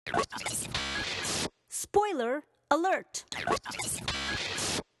Spoiler alert.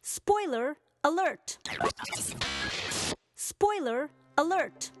 Spoiler alert. Spoiler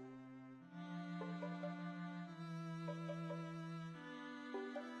alert.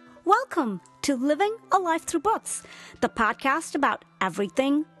 Welcome to Living a Life Through Books, the podcast about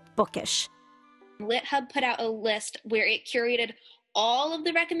everything bookish. LitHub put out a list where it curated all of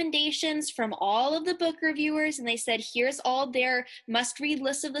the recommendations from all of the book reviewers, and they said, here's all their must-read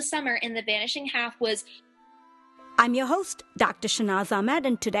lists of the summer, and The Vanishing Half was... I'm your host, Dr. Shanaz Ahmed,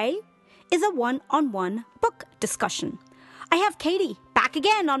 and today is a one-on-one book discussion. I have Katie back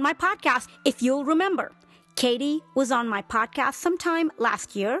again on my podcast. If you'll remember, Katie was on my podcast sometime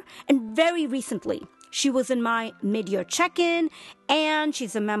last year, and very recently she was in my mid-year check-in, and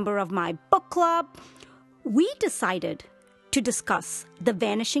she's a member of my book club. We decided to discuss The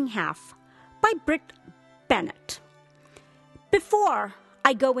Vanishing Half by Brit Bennett. Before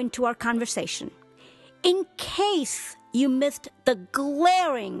I go into our conversation, in case you missed the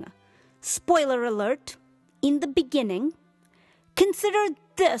glaring spoiler alert in the beginning, consider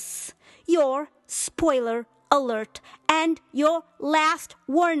this your spoiler alert and your last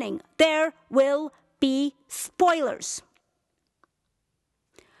warning. There will be spoilers.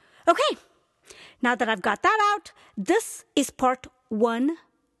 Okay, now that I've got that out, this is part 1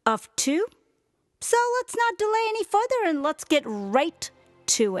 of 2. So let's not delay any further and let's get right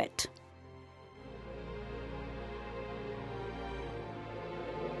to it.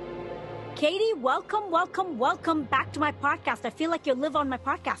 Katie, welcome back to my podcast. I feel like you live on my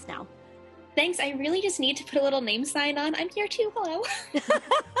podcast now. Thanks. I really just need to put a little name sign on. I'm here too. Hello.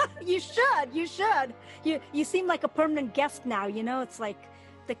 You should. You seem like a permanent guest now. You know, it's like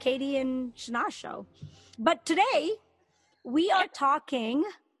the Katie and Shanaz show. But today, we are talking...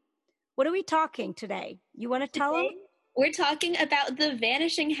 What are we talking today? You want to tell them? We're talking about The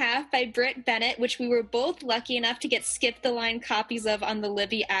Vanishing Half by Brit Bennett, which we were both lucky enough to get Skip the Line copies of on the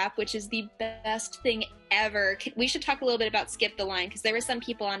Libby app, which is the best thing ever. We should talk a little bit about Skip the Line, because there were some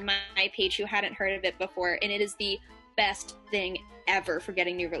people on my page who hadn't heard of it before, and it is the best thing ever for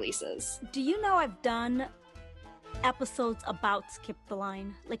getting new releases. Do you know I've done episodes about Skip the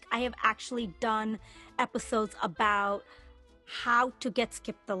Line? Like, I have actually done episodes about how to get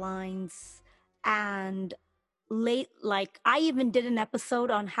Skip the Lines, and I even did an episode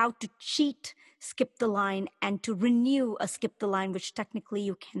on how to cheat Skip the Line and to renew a Skip the Line, which technically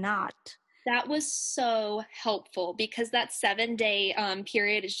you cannot. That was so helpful, because that 7-day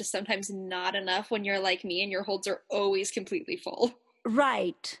period is just sometimes not enough when you're like me and your holds are always completely full.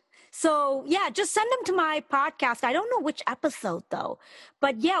 Right. So yeah, just send them to my podcast. I don't know which episode though,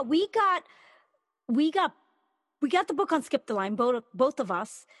 but yeah, we got the book on Skip the Line, both of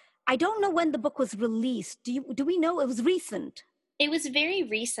us. I don't know when the book was released. Do we know? It was recent. It was very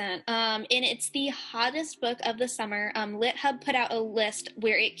recent, and it's the hottest book of the summer. LitHub put out a list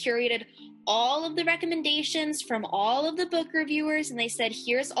where it curated all of the recommendations from all of the book reviewers, and they said,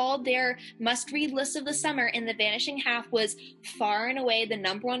 here's all their must-read lists of the summer, and The Vanishing Half was far and away the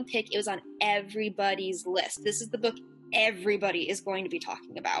number one pick. It was on everybody's list. This is the book everybody is going to be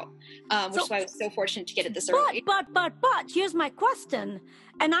talking about, which is why I was so fortunate to get it this early. But here's my question,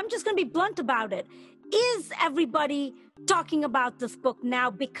 and I'm just going to be blunt about it. Is everybody talking about this book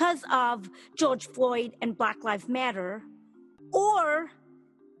now because of George Floyd and Black Lives Matter, or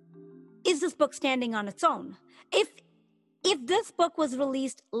is this book standing on its own? If this book was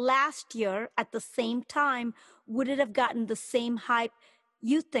released last year at the same time, would it have gotten the same hype,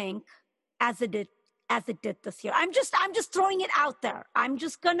 you think, as it did this year? I'm just throwing it out there. I'm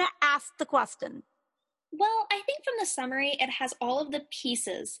just gonna ask the question. Well, I think from the summary, it has all of the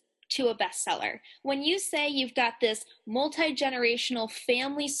pieces to a bestseller. When you say you've got this multi-generational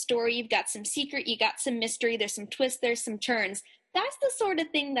family story, you've got some secret, you got some mystery, there's some twists, there's some turns, that's the sort of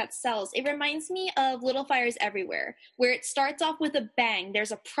thing that sells. It reminds me of Little Fires Everywhere, where it starts off with a bang.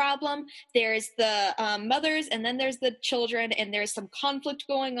 There's a problem, there's the mothers, and then there's the children, and there's some conflict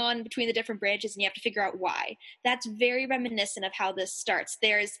going on between the different branches, and you have to figure out why. That's very reminiscent of how this starts.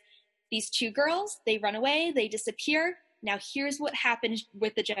 There's these two girls, they run away, they disappear. Now here's what happened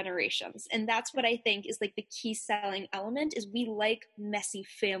with the generations. And that's what I think is like the key selling element, is we like messy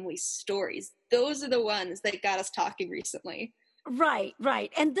family stories. Those are the ones that got us talking recently. Right.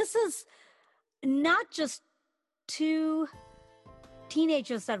 And this is not just two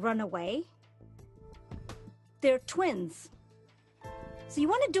teenagers that run away. They're twins. So you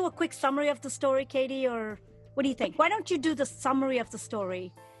want to do a quick summary of the story, Katie, or what do you think? Why don't you do the summary of the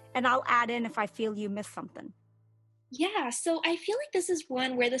story, and I'll add in if I feel you missed something. Yeah, so I feel like this is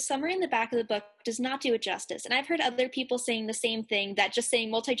one where the summary in the back of the book does not do it justice. And I've heard other people saying the same thing, that just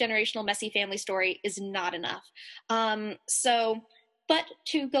saying multi-generational messy family story is not enough. But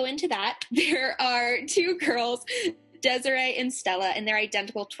to go into that, there are two girls, Desiree and Stella, and they're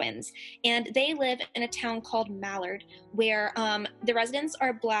identical twins. And they live in a town called Mallard, where the residents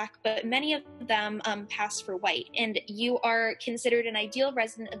are Black, but many of them pass for white. And you are considered an ideal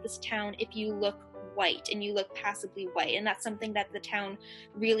resident of this town if you look white and you look passably white, and that's something that the town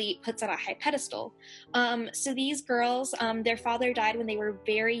really puts on a high pedestal. So these girls, their father died when they were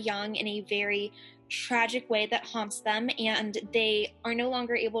very young in a very tragic way that haunts them, and they are no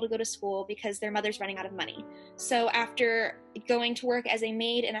longer able to go to school because their mother's running out of money. So after going to work as a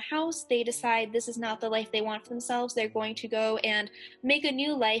maid in a house, they decide this is not the life they want for themselves. They're going to go and make a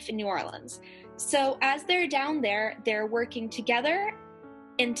new life in New Orleans. So as they're down there, they're working together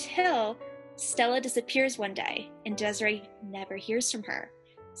until Stella disappears one day, and Desiree never hears from her.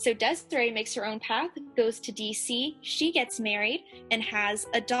 So Desiree makes her own path, goes to DC, she gets married, and has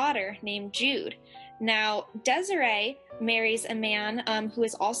a daughter named Jude. Now, Desiree marries a man who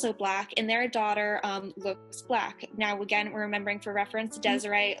is also Black, and their daughter looks Black. Now, again, we're remembering for reference,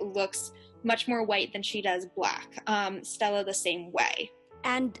 Desiree looks much more white than she does Black. Stella the same way.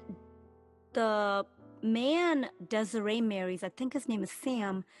 And the man Desiree marries, I think his name is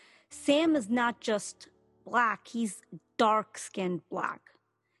Sam. Sam is not just Black, he's dark-skinned Black.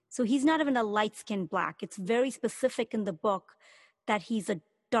 So he's not even a light-skinned Black. It's very specific in the book that he's a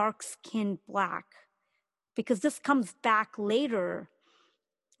dark-skinned Black, because this comes back later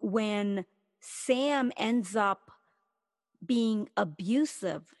when Sam ends up being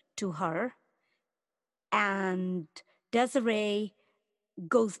abusive to her, and Desiree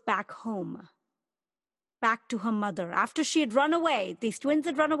goes back home, back to her mother. After she had run away, these twins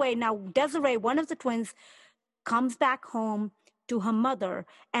had run away. Now Desiree, one of the twins, comes back home to her mother.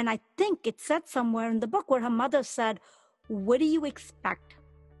 And I think it said somewhere in the book where her mother said, what do you expect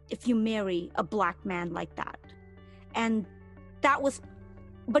if you marry a Black man like that? And that was,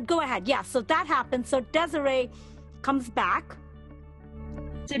 but go ahead. Yeah, so that happened. So Desiree comes back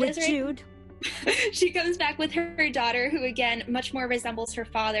with Jude. She comes back with her daughter, who again much more resembles her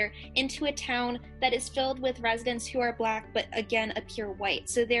father, into a town that is filled with residents who are Black, but again appear white.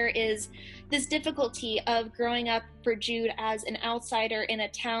 So there is this difficulty of growing up for Jude as an outsider in a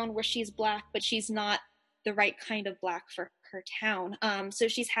town where she's Black, but she's not the right kind of Black for her town. So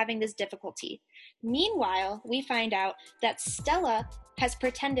she's having this difficulty. Meanwhile, we find out that Stella has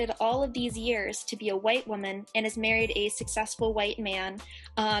pretended all of these years to be a white woman and has married a successful white man,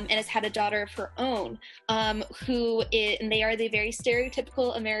 and has had a daughter of her own, and they are the very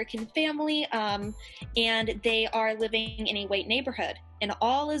stereotypical American family, and they are living in a white neighborhood, and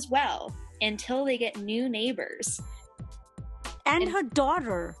all is well until they get new neighbors. And her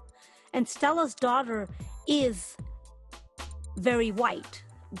daughter, and Stella's daughter, is very white,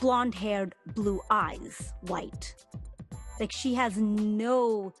 blonde-haired, blue eyes, white. Like she has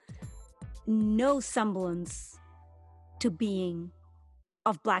no semblance to being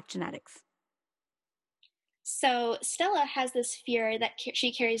of Black genetics. So Stella has this fear that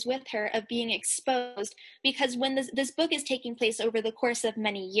she carries with her of being exposed, because when this book is taking place over the course of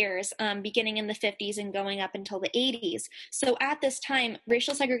many years, beginning in the 50s and going up until the 80s. So at this time,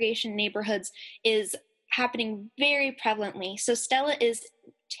 racial segregation in neighborhoods is happening very prevalently. So Stella is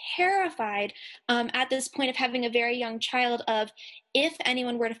terrified at this point of having a very young child of, if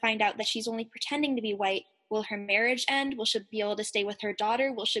anyone were to find out that she's only pretending to be white, will her marriage end? Will she be able to stay with her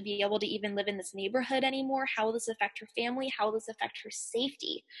daughter? Will she be able to even live in this neighborhood anymore? How will this affect her family? How will this affect her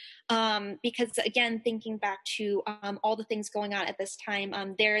safety? Because again, thinking back to all the things going on at this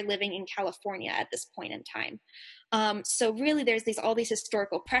time, they're living in California at this point in time. So really there's all these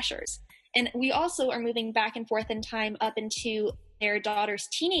historical pressures. And we also are moving back and forth in time up into their daughter's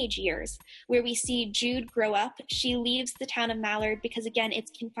teenage years, where we see Jude grow up. She leaves the town of Mallard because, again, it's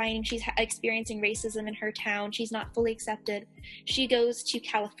confining. She's experiencing racism in her town. She's not fully accepted. She goes to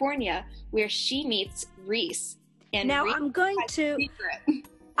California, where she meets Reese. And now Reese I'm going to,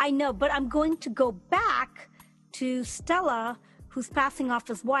 I know, but I'm going to go back to Stella, who's passing off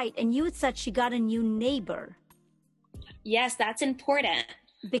as white, and you had said she got a new neighbor. Yes, that's important.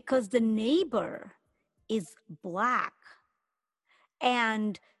 Because the neighbor is Black.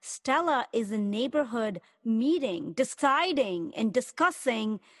 And Stella is in neighborhood meeting, deciding and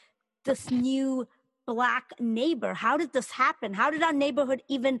discussing this new Black neighbor. How did this happen? How did our neighborhood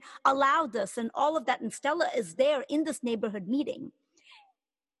even allow this? And all of that. And Stella is there in this neighborhood meeting.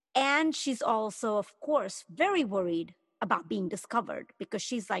 And she's also, of course, very worried about being discovered, because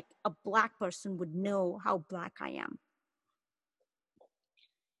she's like, a Black person would know how Black I am.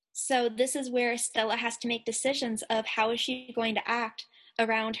 So this is where Stella has to make decisions of how is she going to act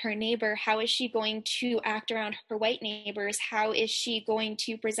around her neighbor? How is she going to act around her white neighbors? How is she going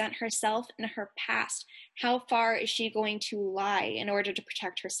to present herself and her past? How far is she going to lie in order to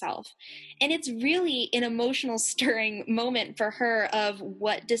protect herself? And it's really an emotional stirring moment for her of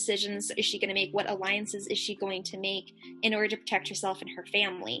what decisions is she going to make? What alliances is she going to make in order to protect herself and her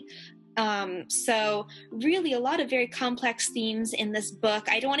family? So really a lot of very complex themes in this book.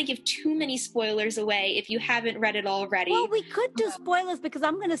 I don't want to give too many spoilers away if you haven't read it already. Well, we could do spoilers, because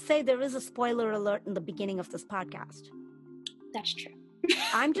I'm going to say there is a spoiler alert in the beginning of this podcast. That's true.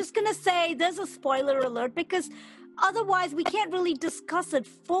 I'm just going to say there's a spoiler alert, because otherwise we can't really discuss it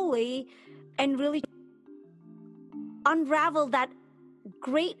fully and really unravel that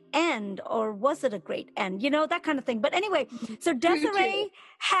great end, or was it a great end? You know, that kind of thing. But anyway, so Desiree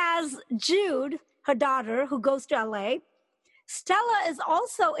has Jude, her daughter, who goes to LA. Stella is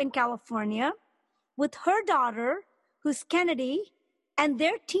also in California with her daughter, who's Kennedy, and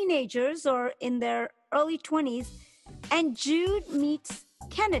they're teenagers or in their early 20s. And Jude meets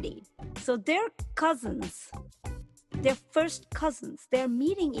Kennedy. So they're cousins. They're first cousins. They're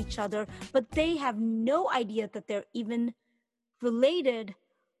meeting each other, but they have no idea that they're even related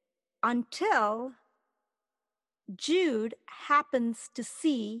until Jude happens to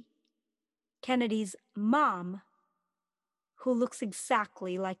see Kennedy's mom, who looks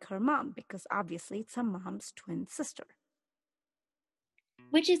exactly like her mom, because obviously it's her mom's twin sister.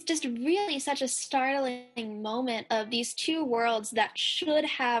 Which is just really such a startling moment of these two worlds that should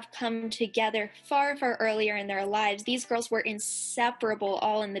have come together far, far earlier in their lives. These girls were inseparable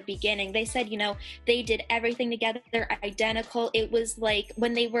all in the beginning. They said, you know, they did everything together. They're identical. It was like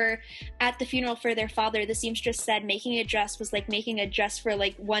when they were at the funeral for their father, the seamstress said making a dress was like making a dress for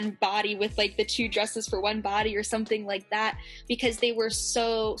like one body with like the two dresses for one body or something like that, because they were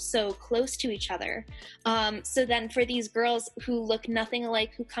so close to each other. So then for these girls who look nothing alike,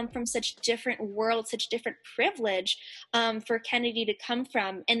 who come from such different worlds, such different privilege, for Kennedy to come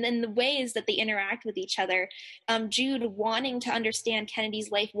from, and then the ways that they interact with each other. Jude wanting to understand Kennedy's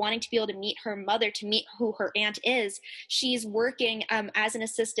life, wanting to be able to meet her mother, to meet who her aunt is. She's working as an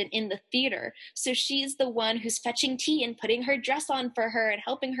assistant in the theater. So she's the one who's fetching tea and putting her dress on for her and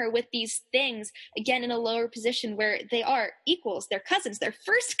helping her with these things, again, in a lower position where they are equals. They're cousins. They're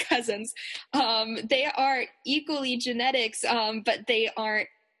first cousins. They are equally genetics, but they aren't,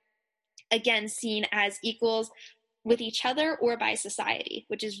 again, seen as equals with each other or by society,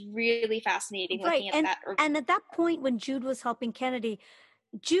 which is really fascinating. Right. Looking at that. And at that point, when Jude was helping Kennedy,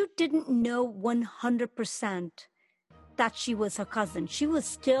 Jude didn't know 100% that she was her cousin. She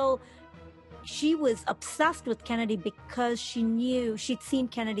was obsessed with Kennedy because she knew she'd seen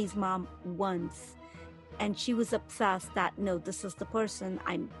Kennedy's mom once. And she was obsessed that, no, this is the person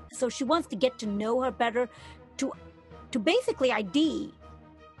so she wants to get to know her better, to basically ID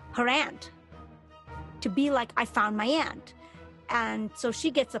her aunt, to be like, I found my aunt. And so she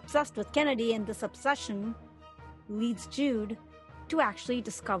gets obsessed with Kennedy, and this obsession leads Jude to actually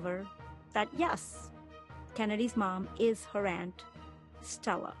discover that, yes, Kennedy's mom is her aunt,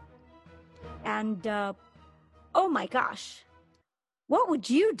 Stella. And, oh my gosh, what would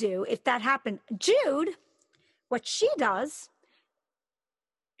you do if that happened? Jude, what she does,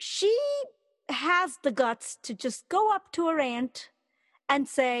 she has the guts to just go up to her aunt and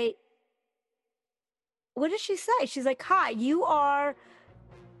say, what does she say? She's like, hi,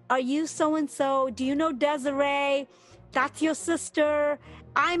 are you so-and-so? Do you know Desiree? That's your sister.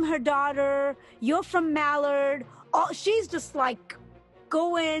 I'm her daughter. You're from Mallard. She's just like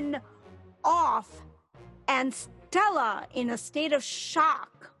going off. And Stella, in a state of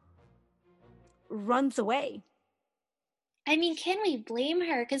shock, runs away. I mean, can we blame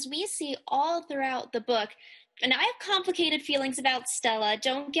her? Because we see all throughout the book, and I have complicated feelings about Stella.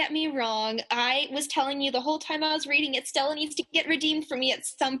 Don't get me wrong. I was telling you the whole time I was reading it, Stella needs to get redeemed for me at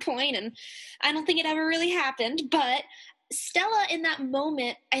some point, and I don't think it ever really happened. But Stella in that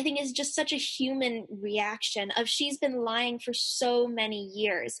moment, I think, is just such a human reaction of she's been lying for so many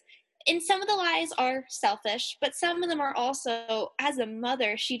years. And some of the lies are selfish, but some of them are also, as a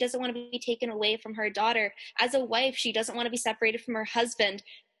mother, she doesn't want to be taken away from her daughter. As a wife, she doesn't want to be separated from her husband.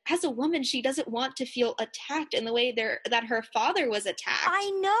 As a woman, she doesn't want to feel attacked in the way that her father was attacked.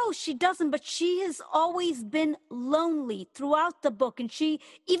 I know she doesn't, but she has always been lonely throughout the book. And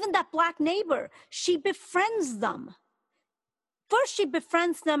even that Black neighbor, she befriends them. First, she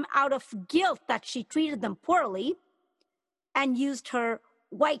befriends them out of guilt that she treated them poorly and used her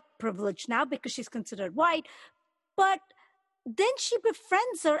white privilege now because she's considered white. But then she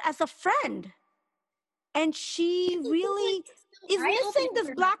befriends her as a friend. And she really is missing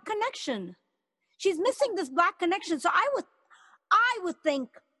this black connection. She's missing this black connection. So I would think,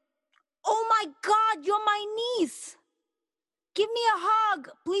 oh my God, you're my niece. Give me a hug.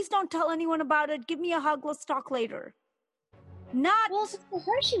 Please don't tell anyone about it. Give me a hug. Let's talk later. Well, for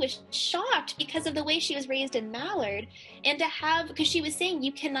her, she was shocked because of the way she was raised in Mallard, and to have, because she was saying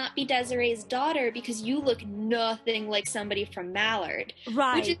you cannot be Desiree's daughter because you look nothing like somebody from Mallard.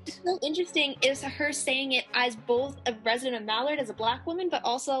 Right. Which is so interesting, is her saying it as both a resident of Mallard as a black woman, but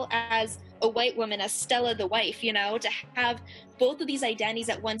also as a white woman, as Stella the wife, you know, to have both of these identities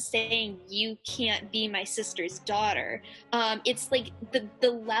at once saying you can't be my sister's daughter. It's like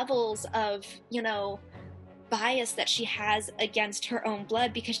the levels of, you know, bias that she has against her own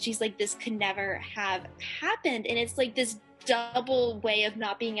blood, because she's like, this could never have happened. And it's like this double way of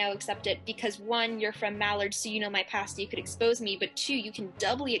not being able to accept it, because one, you're from Mallard, so you know my past, you could expose me, but two, you can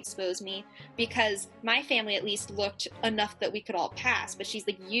doubly expose me because my family at least looked enough that we could all pass. But she's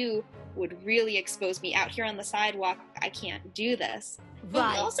like, you would really expose me out here on the sidewalk. I can't do this.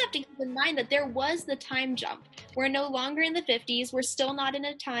 But we also have to keep in mind that there was the time jump. We're no longer in the 50s. We're still not in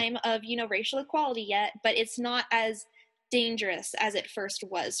a time of, you know, racial equality yet, but it's not as dangerous as it first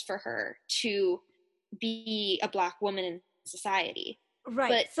was for her to be a black woman in society. Right.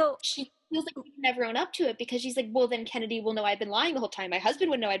 But so she feels like she can never own up to it, because she's like, well, then Kennedy will know I've been lying the whole time. My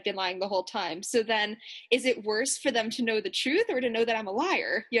husband would know I'd been lying the whole time. So then is it worse for them to know the truth or to know that I'm a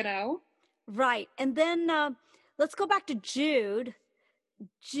liar, you know? Right. And then let's go back to Jude.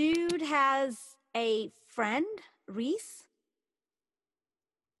 Jude has a friend, Reese.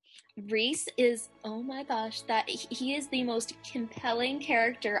 Reese is, oh my gosh, that he is the most compelling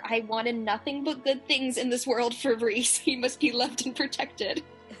character. I wanted nothing but good things in this world for Reese. He must be loved and protected.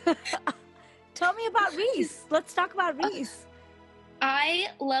 Tell me about Reese. Let's talk about Reese. I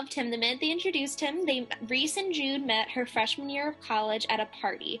loved him. The minute they introduced him, Reese and Jude met her freshman year of college at a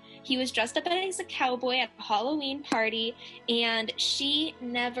party. He was dressed up as a cowboy at a Halloween party, and she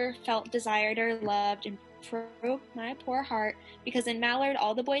never felt desired or loved, and broke my poor heart, because in Mallard,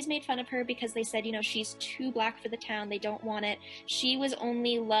 all the boys made fun of her because they said, you know, she's too black for the town. They don't want it. She was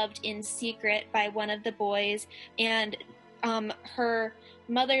only loved in secret by one of the boys, and her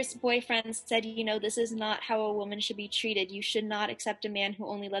mother's boyfriend said, you know, this is not how a woman should be treated. You should not accept a man who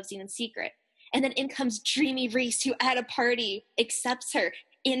only loves you in secret. And then in comes dreamy Reese, who at a party accepts her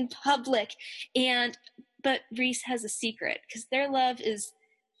in public. But Reese has a secret, because their love is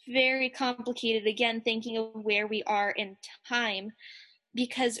very complicated. Again, thinking of where we are in time,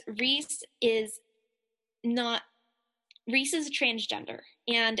 because Reese is transgender.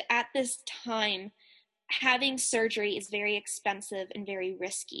 And at this time, having surgery is very expensive and very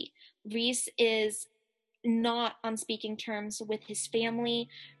risky. Reese is not on speaking terms with his family.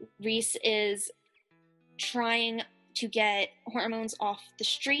 Reese is trying to get hormones off the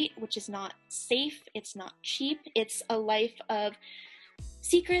street, which is not safe. It's not cheap. It's a life of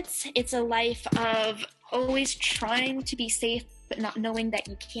secrets. It's a life of always trying to be safe, but not knowing that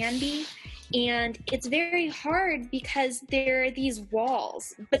you can be. And it's very hard because there are these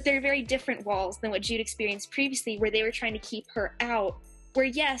walls, but they're very different walls than what Jude experienced previously, where they were trying to keep her out. Where,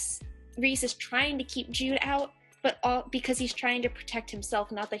 yes, Reese is trying to keep Jude out, but all because he's trying to protect himself,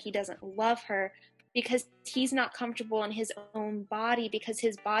 not that he doesn't love her, because he's not comfortable in his own body, because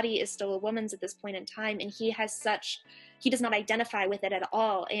his body is still a woman's at this point in time, and he does not identify with it at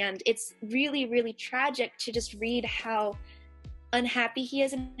all. And it's really, really tragic to just read how unhappy he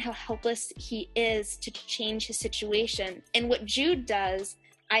is and how helpless he is to change his situation. And what Jude does,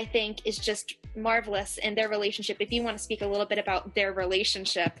 I think, is just marvelous in their relationship. If you want to speak a little bit about their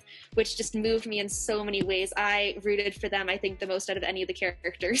relationship, which just moved me in so many ways. I rooted for them, I think, the most out of any of the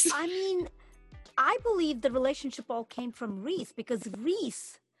characters. I mean, I believe the relationship all came from Reese, because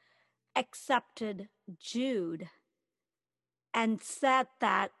Reese accepted Jude and said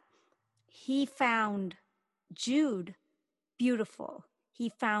that he found Jude beautiful. He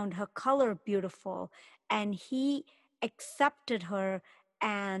found her color beautiful, and he accepted her.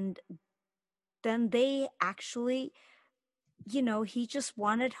 And then they actually, you know, he just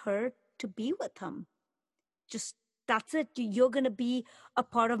wanted her to be with him. Just, that's it. You're going to be a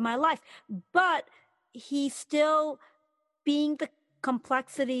part of my life. But he still, being the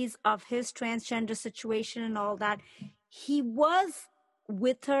complexities of his transgender situation and all that, he was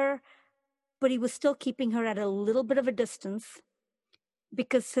with her, but he was still keeping her at a little bit of a distance,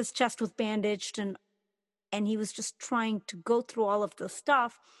 because his chest was bandaged, and he was just trying to go through all of the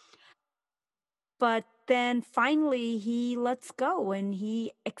stuff. But then finally he lets go, and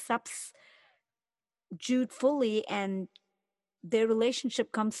he accepts Jude fully, and their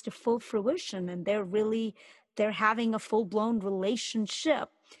relationship comes to full fruition, and they're having a full-blown relationship.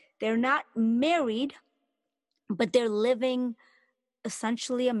 They're not married, but they're living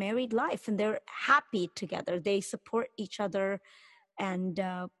essentially a married life, and they're happy together. They support each other. And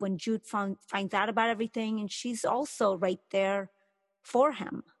when Jude finds out about everything, and she's also right there for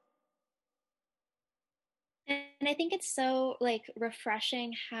him. And I think it's so like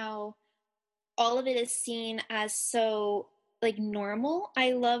refreshing how all of it is seen as so like normal.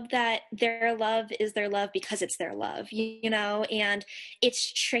 I love that their love is their love because it's their love, you know, and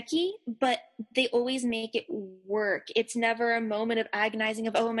it's tricky, but they always make it work. It's never a moment of agonizing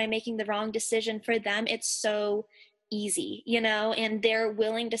of, oh, am I making the wrong decision? For them, it's so easy, you know, and they're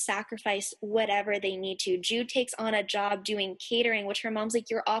willing to sacrifice whatever they need to. Jude takes on a job doing catering, which her mom's like,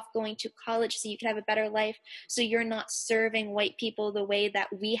 you're off going to college so you can have a better life, so you're not serving white people the way that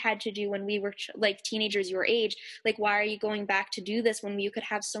we had to do when we were like teenagers your age. Like, why are you going back to do this when you could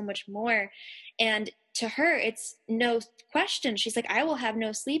have so much more? And to her, it's no question. She's like, I will have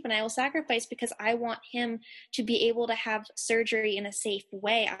no sleep and I will sacrifice because I want him to be able to have surgery in a safe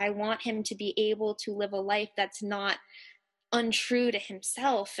way. I want him to be able to live a life that's not untrue to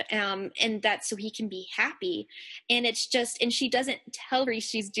himself, and that so he can be happy. And it's just, and she doesn't tell her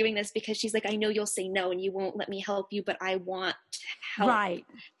she's doing this because she's like, I know you'll say no and you won't let me help you, but I want to help. Right.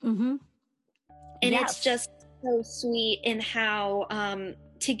 Mm-hmm. And Yes. it's just so sweet in how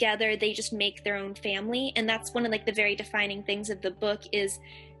together they just make their own family. And that's one of like the very defining things of the book is,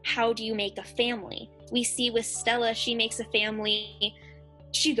 how do you make a family? We see with Stella, she makes a family.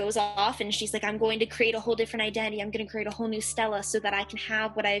 She goes off and she's like, I'm going to create a whole different identity. I'm going to create a whole new Stella so that I can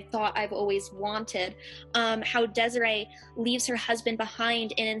have what I thought I've always wanted. How Desiree leaves her husband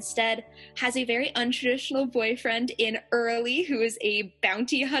behind and instead has a very untraditional boyfriend in Early, who is a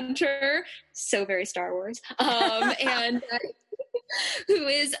bounty hunter. So very Star Wars. And who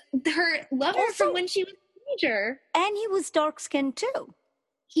is her lover Also, from when she was a teenager. And he was dark-skinned too.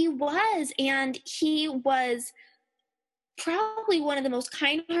 He was, and he was probably one of the most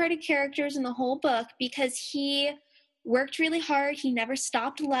kind-hearted characters in the whole book because he worked really hard. He never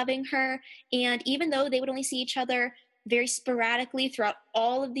stopped loving her. And even though they would only see each other very sporadically throughout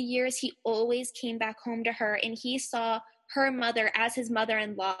all of the years, he always came back home to her, and he saw her mother as his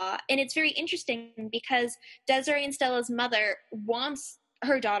mother-in-law. And it's very interesting because Desiree and Stella's mother wants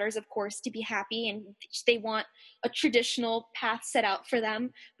her daughters, of course, to be happy, and they want a traditional path set out for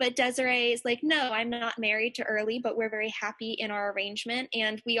them. But Desiree is like, no, I'm not married to Early, but we're very happy in our arrangement,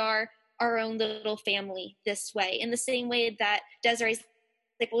 and we are our own little family this way. In the same way that Desiree's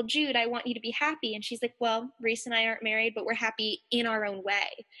like, well, Jude, I want you to be happy. And she's like, well, Reese and I aren't married, but we're happy in our own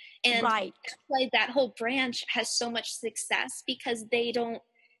way. And right. That's why that whole branch has so much success, because they don't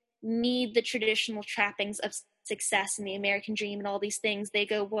need the traditional trappings of success and the American dream and all these things. They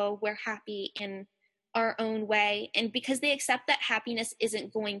go, well, we're happy in our own way. And because they accept that happiness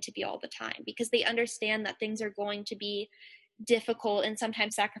isn't going to be all the time, because they understand that things are going to be difficult and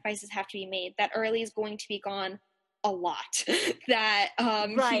sometimes sacrifices have to be made, that Early is going to be gone a lot, that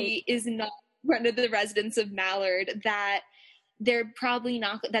right. he is not one of the residents of Mallard, that they're probably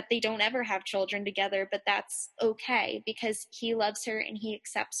not, that they don't ever have children together, but that's okay because he loves her and he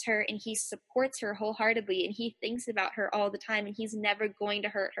accepts her and he supports her wholeheartedly and he thinks about her all the time and he's never going to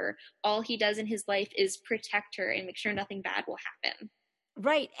hurt her. All he does in his life is protect her and make sure nothing bad will happen.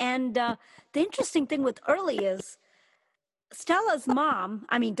 Right. And the interesting thing with Early is Stella's mom,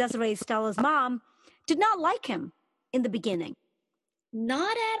 Stella's mom, did not like him in the beginning.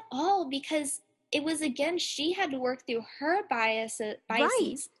 Not at all, because it was, again, she had to work through her biases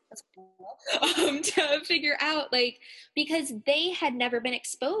Right. To figure out, like, because they had never been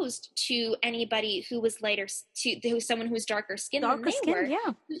exposed to anybody who was lighter, to someone who was darker skinned than they were.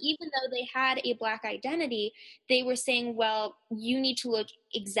 Yeah. Even though they had a Black identity, they were saying, well, you need to look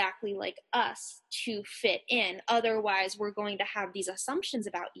exactly like us to fit in. Otherwise, we're going to have these assumptions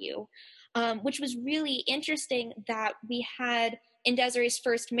about you, which was really interesting that we had in Desiree's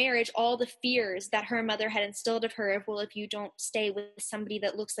first marriage, all the fears that her mother had instilled of her of, well, if you don't stay with somebody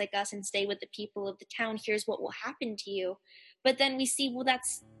that looks like us and stay with the people of the town, here's what will happen to you. But then we see, well,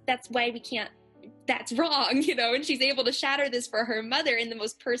 that's why we can't, that's wrong, you know, and she's able to shatter this for her mother in the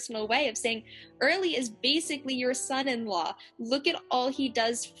most personal way of saying, Early is basically your son-in-law. Look at all he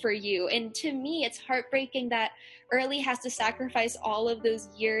does for you. And to me, it's heartbreaking that Early has to sacrifice all of those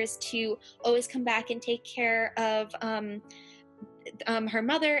years to always come back and take care of her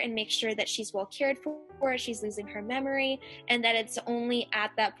mother and make sure that she's well cared for, she's losing her memory, and that it's only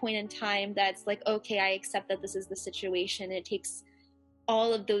at that point in time that's like, okay, I accept that this is the situation. It takes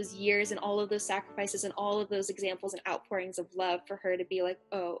all of those years and all of those sacrifices and all of those examples and outpourings of love for her to be like,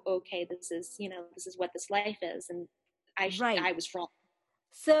 oh, okay, this is what this life is. And I was wrong.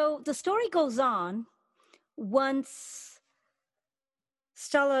 So the story goes on. Once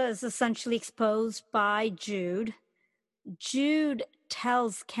Stella is essentially exposed by Jude, Jude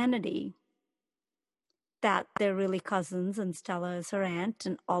tells Kennedy that they're really cousins and Stella is her aunt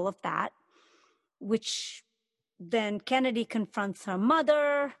and all of that, which then Kennedy confronts her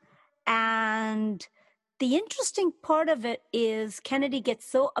mother. And the interesting part of it is Kennedy gets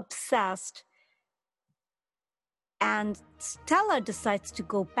so obsessed and Stella decides to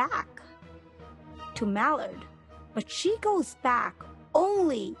go back to Mallard. But she goes back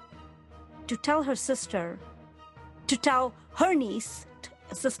only to tell her sister, to tell her niece,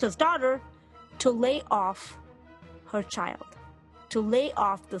 sister's daughter, to lay off her child, to lay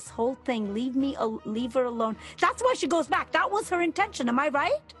off this whole thing, leave her alone. That's why she goes back. That was her intention. Am I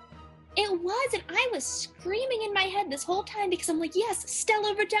right? It was, and I was screaming in my head this whole time because I'm like, yes,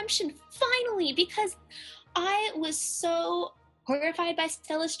 Stella redemption, finally, because I was so horrified by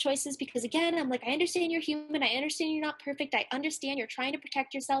Stella's choices because, again, I'm like, I understand you're human. I understand you're not perfect. I understand you're trying to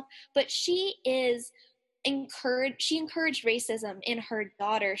protect yourself, but she encouraged racism in her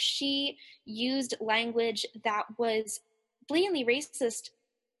daughter. She used language that was blatantly racist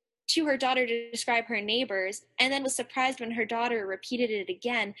to her daughter to describe her neighbors, and then was surprised when her daughter repeated it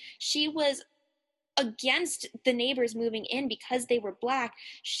again. She was against the neighbors moving in because they were Black.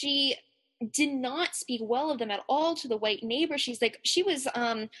 She did not speak well of them at all to the white neighbor. She was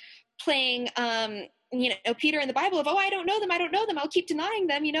playing Peter in the Bible of, oh, I don't know them, I'll keep denying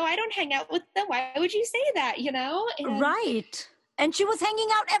them, I don't hang out with them, why would you say that? And right. And she was hanging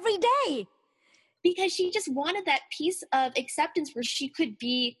out every day because she just wanted that piece of acceptance where she could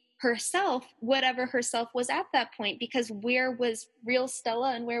be herself, whatever herself was at that point, because where was real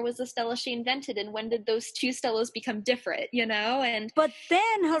Stella and where was the Stella she invented, and when did those two Stellas become different, and but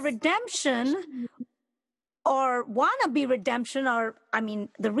then her redemption, or wannabe redemption, or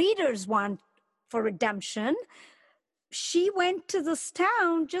the readers want for redemption, she went to this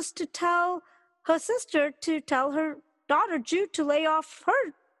town just to tell her sister to tell her daughter Jude to lay off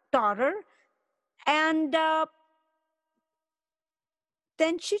her daughter, and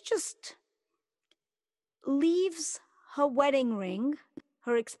then she just leaves her wedding ring,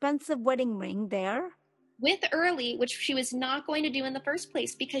 her expensive wedding ring there. With Early, which she was not going to do in the first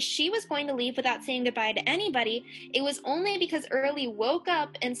place because she was going to leave without saying goodbye to anybody. It was only because Early woke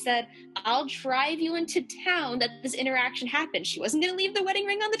up and said, I'll drive you into town, that this interaction happened. She wasn't going to leave the wedding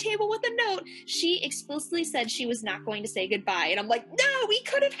ring on the table with a note. She explicitly said she was not going to say goodbye. And I'm like, no, we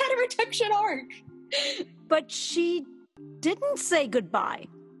could have had a redemption arc. But she didn't say goodbye.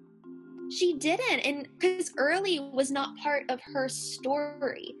 She didn't, and because Early was not part of her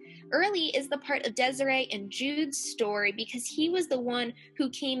story. Early is the part of Desiree and Jude's story because he was the one who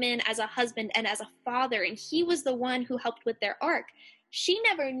came in as a husband and as a father, and he was the one who helped with their arc. She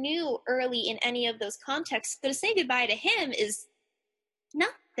never knew Early in any of those contexts, so to say goodbye to him is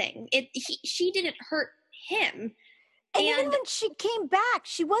nothing. She didn't hurt him. And even when she came back,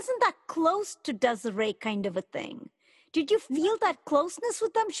 she wasn't that close to Desiree kind of a thing. Did you feel that closeness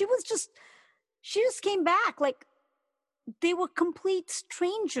with them? She just came back like they were complete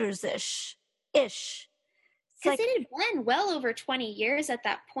strangers-ish. Because it had been well over 20 years at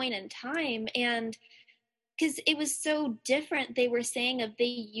that point in time. And because it was so different, they were saying they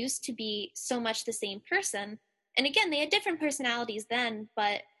used to be so much the same person. And again, they had different personalities then,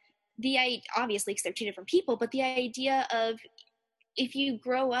 but obviously because they're two different people, but the idea of if you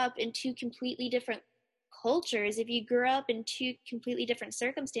grow up in two completely different cultures, if you grew up in two completely different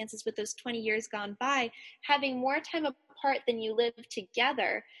circumstances with those 20 years gone by, having more time apart than you lived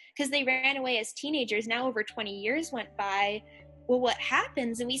together, because they ran away as teenagers, now over 20 years went by, well, what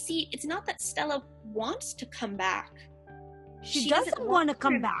happens? And we see it's not that Stella wants to come back. She doesn't want to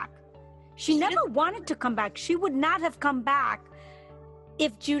come back. She never wanted to come back. She would not have come back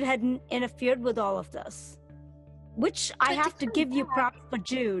if Jude hadn't interfered with all of this, which I have to give you props for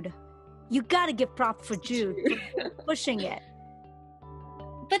Jude. You got to give props for Jude for pushing it.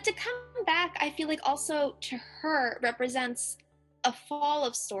 But to come back, I feel like also to her represents a fall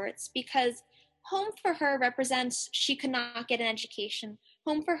of sorts, because home for her represents she could not get an education.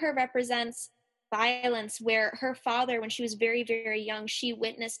 Home for her represents violence, where her father, when she was very, very young, she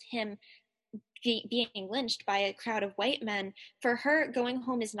witnessed him being lynched by a crowd of white men. For her, going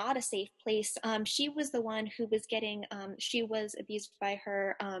home is not a safe place. She was the one who was she was abused by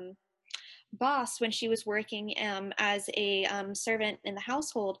her boss when she was working as a servant in the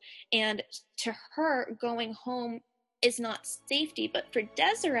household. And to her, going home is not safety. But for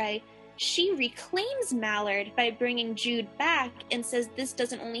Desiree, she reclaims Mallard by bringing Jude back and says, this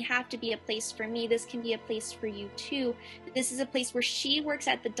doesn't only have to be a place for me, this can be a place for you too. This is a place where she works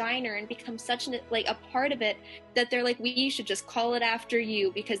at the diner and becomes such a part of it that they're like, we should just call it after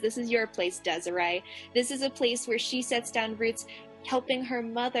you because this is your place, Desiree. This is a place where she sets down roots, helping her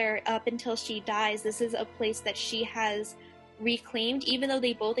mother up until she dies. This is a place that she has reclaimed, even though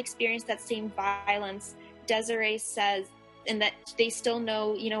they both experience that same violence. Desiree says, and that they still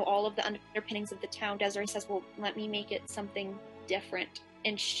know, all of the underpinnings of the town. Desiree says, well, let me make it something different.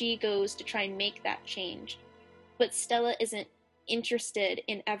 And she goes to try and make that change. But Stella isn't interested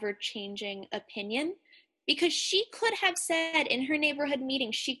in ever changing opinion, because she could have said in her neighborhood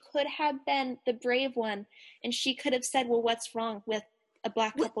meeting, she could have been the brave one, and she could have said, well, what's wrong with a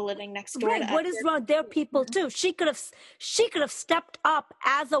Black couple living next door? Right, what is wrong? They're people too. She could have stepped up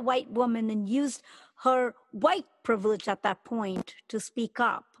as a white woman and used her white privilege at that point to speak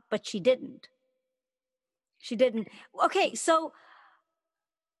up, but she didn't. She didn't. Okay, so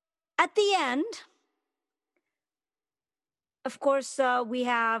at the end, of course, we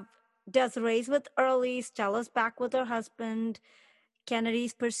have Desiree's with Early, Stella's back with her husband,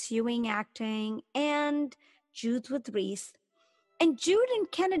 Kennedy's pursuing acting, and Jude's with Reese. And Jude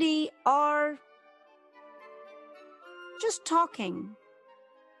and Kennedy are just talking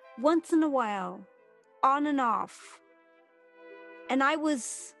once in a while, on and off. And I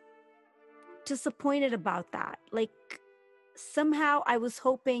was disappointed about that. Like, somehow I was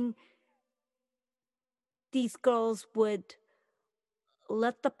hoping these girls would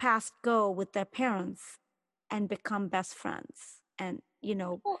let the past go with their parents and become best friends. And,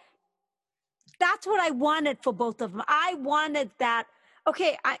 that's what I wanted for both of them. I wanted that.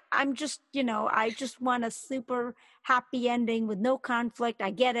 Okay, I'm just, I just want a super happy ending with no conflict. I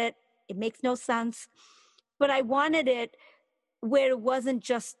get it. It makes no sense. But I wanted it where it wasn't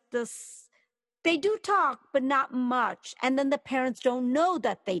just this, they do talk, but not much. And then the parents don't know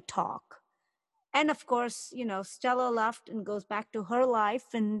that they talk. And of course, Stella left and goes back to her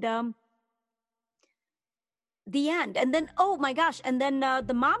life, and the end. And then, oh my gosh, and then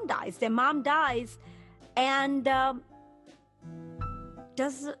the mom dies. Their mom dies, and not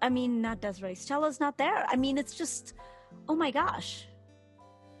Desiree, Stella's not there. I mean, it's just, oh my gosh.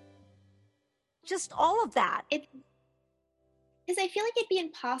 Just all of that. Because I feel like it'd be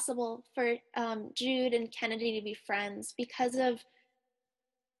impossible for Jude and Kennedy to be friends because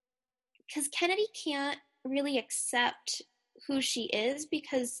Kennedy can't really accept who she is,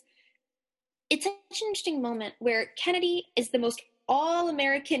 because it's such an interesting moment where Kennedy is the most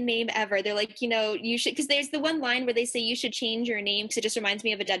all-American name ever. They're like, you should, because there's the one line where they say you should change your name because it just reminds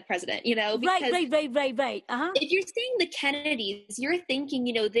me of a dead president, because Right. Uh-huh. If you're saying the Kennedys, you're thinking,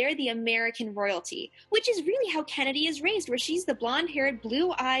 they're the American royalty, which is really how Kennedy is raised, where she's the blonde-haired,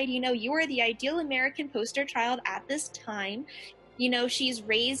 blue-eyed, you are the ideal American poster child at this time. She's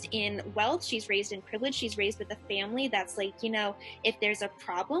raised in wealth, she's raised in privilege, she's raised with a family that's like, if there's a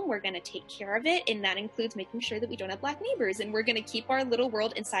problem, we're going to take care of it. And that includes making sure that we don't have Black neighbors, and we're going to keep our little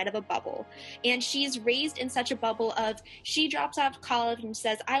world inside of a bubble. And she's raised in such a bubble of, she drops out of college and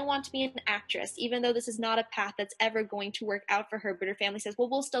says, I want to be an actress, even though this is not a path that's ever going to work out for her. But her family says, well,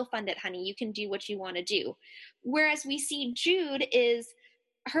 we'll still fund it, honey. You can do what you want to do. Whereas we see Jude is,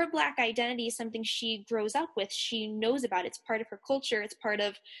 her Black identity is something she grows up with. She knows about it. It's part of her culture. It's part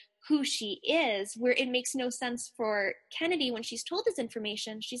of who she is, where it makes no sense for Kennedy when she's told this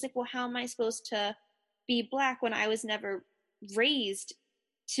information. She's like, well, how am I supposed to be Black when I was never raised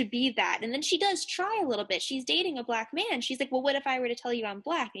to be that? And then she does try a little bit. She's dating a Black man. She's like, well, what if I were to tell you I'm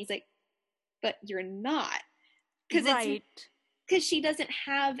Black? And he's like, but you're not. Right. Because she doesn't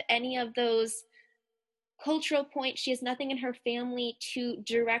have any of those cultural point. She has nothing in her family to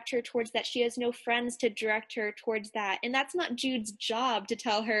direct her towards that. She has no friends to direct her towards that. And that's not Jude's job to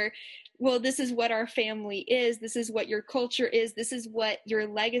tell her, well, this is what our family is. This is what your culture is. This is what your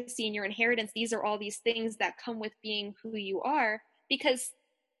legacy and your inheritance. These are all these things that come with being who you are, because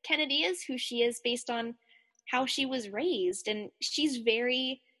Kennedy is who she is based on how she was raised. And she's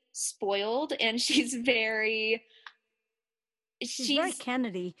very spoiled, and she's very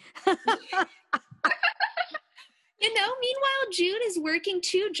Kennedy. Meanwhile, Jude is working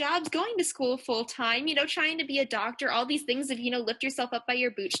 2 jobs, going to school full time, trying to be a doctor, all these things of, lift yourself up by your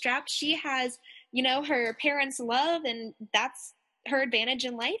bootstraps. She has, her parents' love, and that's her advantage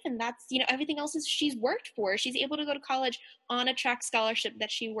in life. And that's, everything else is she's worked for. She's able to go to college on a track scholarship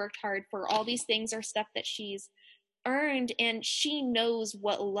that she worked hard for. All these things are stuff that she's earned, and she knows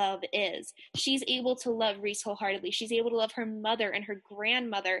what love is. She's able to love Reese wholeheartedly. She's able to love her mother and her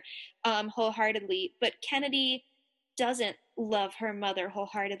grandmother wholeheartedly. But Kennedy doesn't love her mother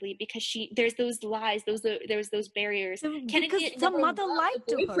wholeheartedly because there's those lies, there's those barriers. Because the mother lied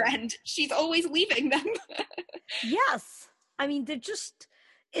to her. She's always leaving them. Yes. I mean,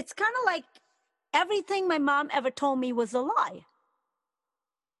 it's kind of like everything my mom ever told me was a lie.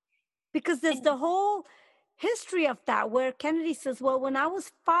 Because there's the whole history of that where Kennedy says, well, when I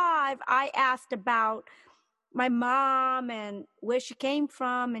was 5, I asked about my mom and where she came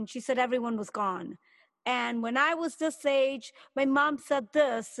from, and she said everyone was gone. And when I was this age, my mom said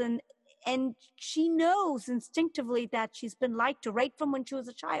this, and she knows instinctively that she's been lied to right from when she was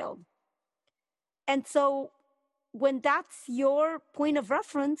a child. And so when that's your point of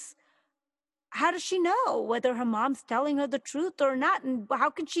reference, how does she know whether her mom's telling her the truth or not? And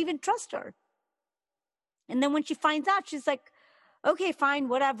how can she even trust her? And then when she finds out, she's like, okay, fine,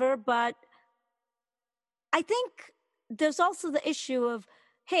 whatever. But I think there's also the issue of,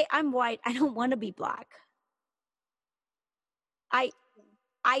 hey, I'm white. I don't want to be black.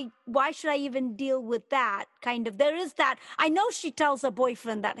 Why should I even deal with that kind of, there is that, I know she tells her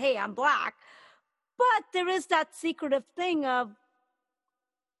boyfriend that, hey, I'm black, but there is that secretive thing of,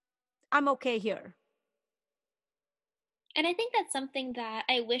 I'm okay here. And I think that's something that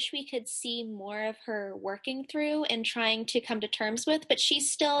I wish we could see more of her working through and trying to come to terms with, but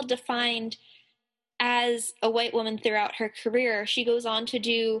she's still defined as a white woman throughout her career. She goes on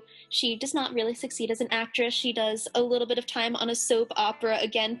to she does not really succeed as an actress. She does a little bit of time on a soap opera,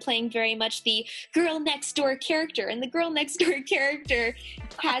 again, playing very much the girl next door character. And the girl next door character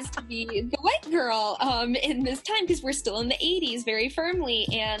has to be the white girl in this time, because we're still in the 80s very firmly.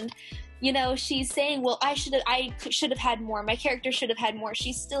 And, you know, she's saying, well, I should have had more. My character should have had more.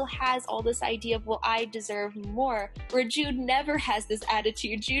 She still has all this idea of, well, I deserve more, where Jude never has this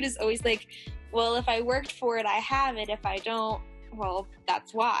attitude. Jude is always like, well, if I worked for it, I have it. If I don't, well,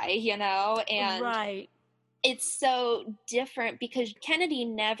 that's why, you know? And right. It's so different because Kennedy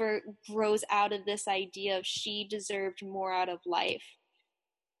never grows out of this idea of she deserved more out of life,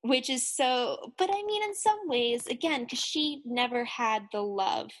 which is so, but I mean, in some ways, again, because she never had the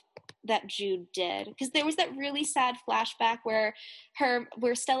love that Jude did. Because there was that really sad flashback where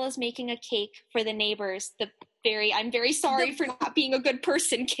Stella's making a cake for the neighbors, I'm very sorry for not being a good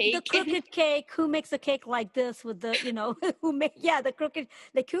person cake. The crooked cake, who makes a cake like this with the, you know, the crooked,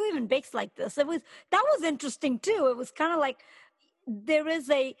 like who even bakes like this? That was interesting too. It was kind of like, there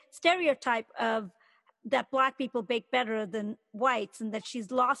is a stereotype of that black people bake better than whites, and that she's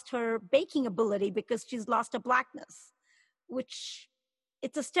lost her baking ability because she's lost her blackness, which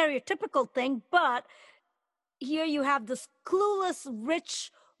it's a stereotypical thing. But here you have this clueless, rich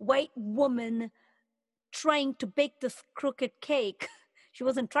white woman trying to bake this crooked cake. She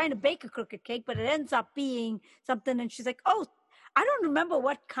wasn't trying to bake a crooked cake, but it ends up being something. And she's like, oh, I don't remember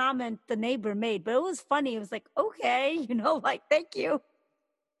what comment the neighbor made, but it was funny. It was like, okay, you know, like, thank you.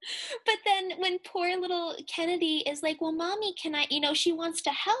 But then when poor little Kennedy is like, well, mommy, can I, you know, she wants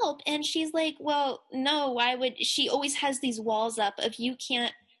to help. And she's like, well, no, why would, she always has these walls up of, you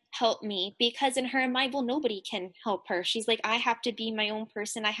can't help me, because in her mind, well, nobody can help her. She's like, I have to be my own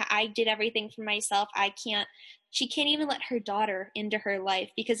person. I did everything for myself. She can't even let her daughter into her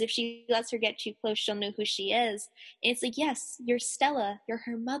life, because if she lets her get too close, she'll know who she is. And it's like, yes, you're Stella, you're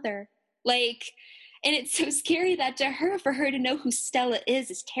her mother. Like, and it's so scary that for her to know who Stella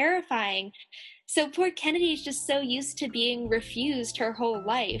is terrifying. So poor Kennedy is just so used to being refused her whole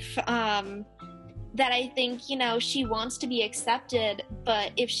life. That I think, you know, she wants to be accepted,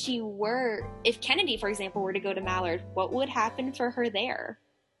 but if Kennedy, for example, were to go to Mallard, what would happen for her there?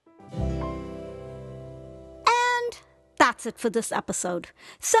 And that's it for this episode.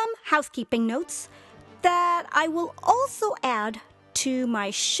 Some housekeeping notes that I will also add to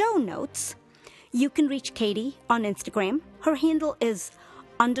my show notes. You can reach Katie on Instagram. Her handle is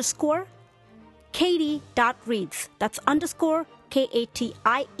 _Katie.reads. That's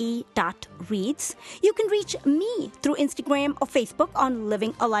 _KATIE.reads. You can reach me through Instagram or Facebook on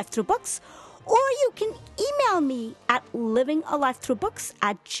Living a Life Through Books, or you can email me at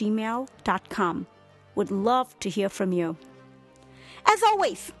livingalifethroughbooks@gmail.com. Would love to hear from you. As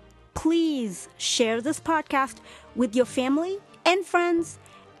always, please share this podcast with your family and friends,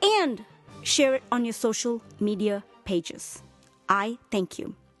 and share it on your social media pages. I thank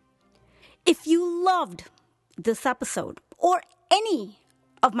you. If you loved this episode or any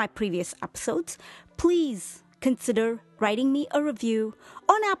of my previous episodes, please consider writing me a review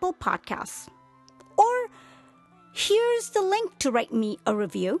on Apple Podcasts. Or here's the link to write me a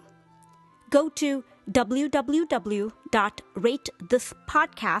review. Go to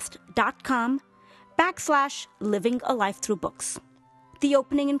www.ratethispodcast.com/Living a Life Through Books. The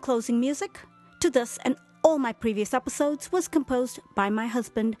opening and closing music to this and all my previous episodes was composed by my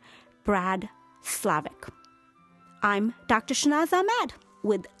husband, Brad Slavic. I'm Dr. Shanaz Ahmed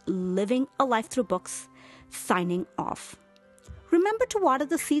with Living a Life Through Books, signing off. Remember to water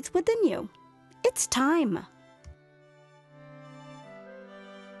the seeds within you. It's time.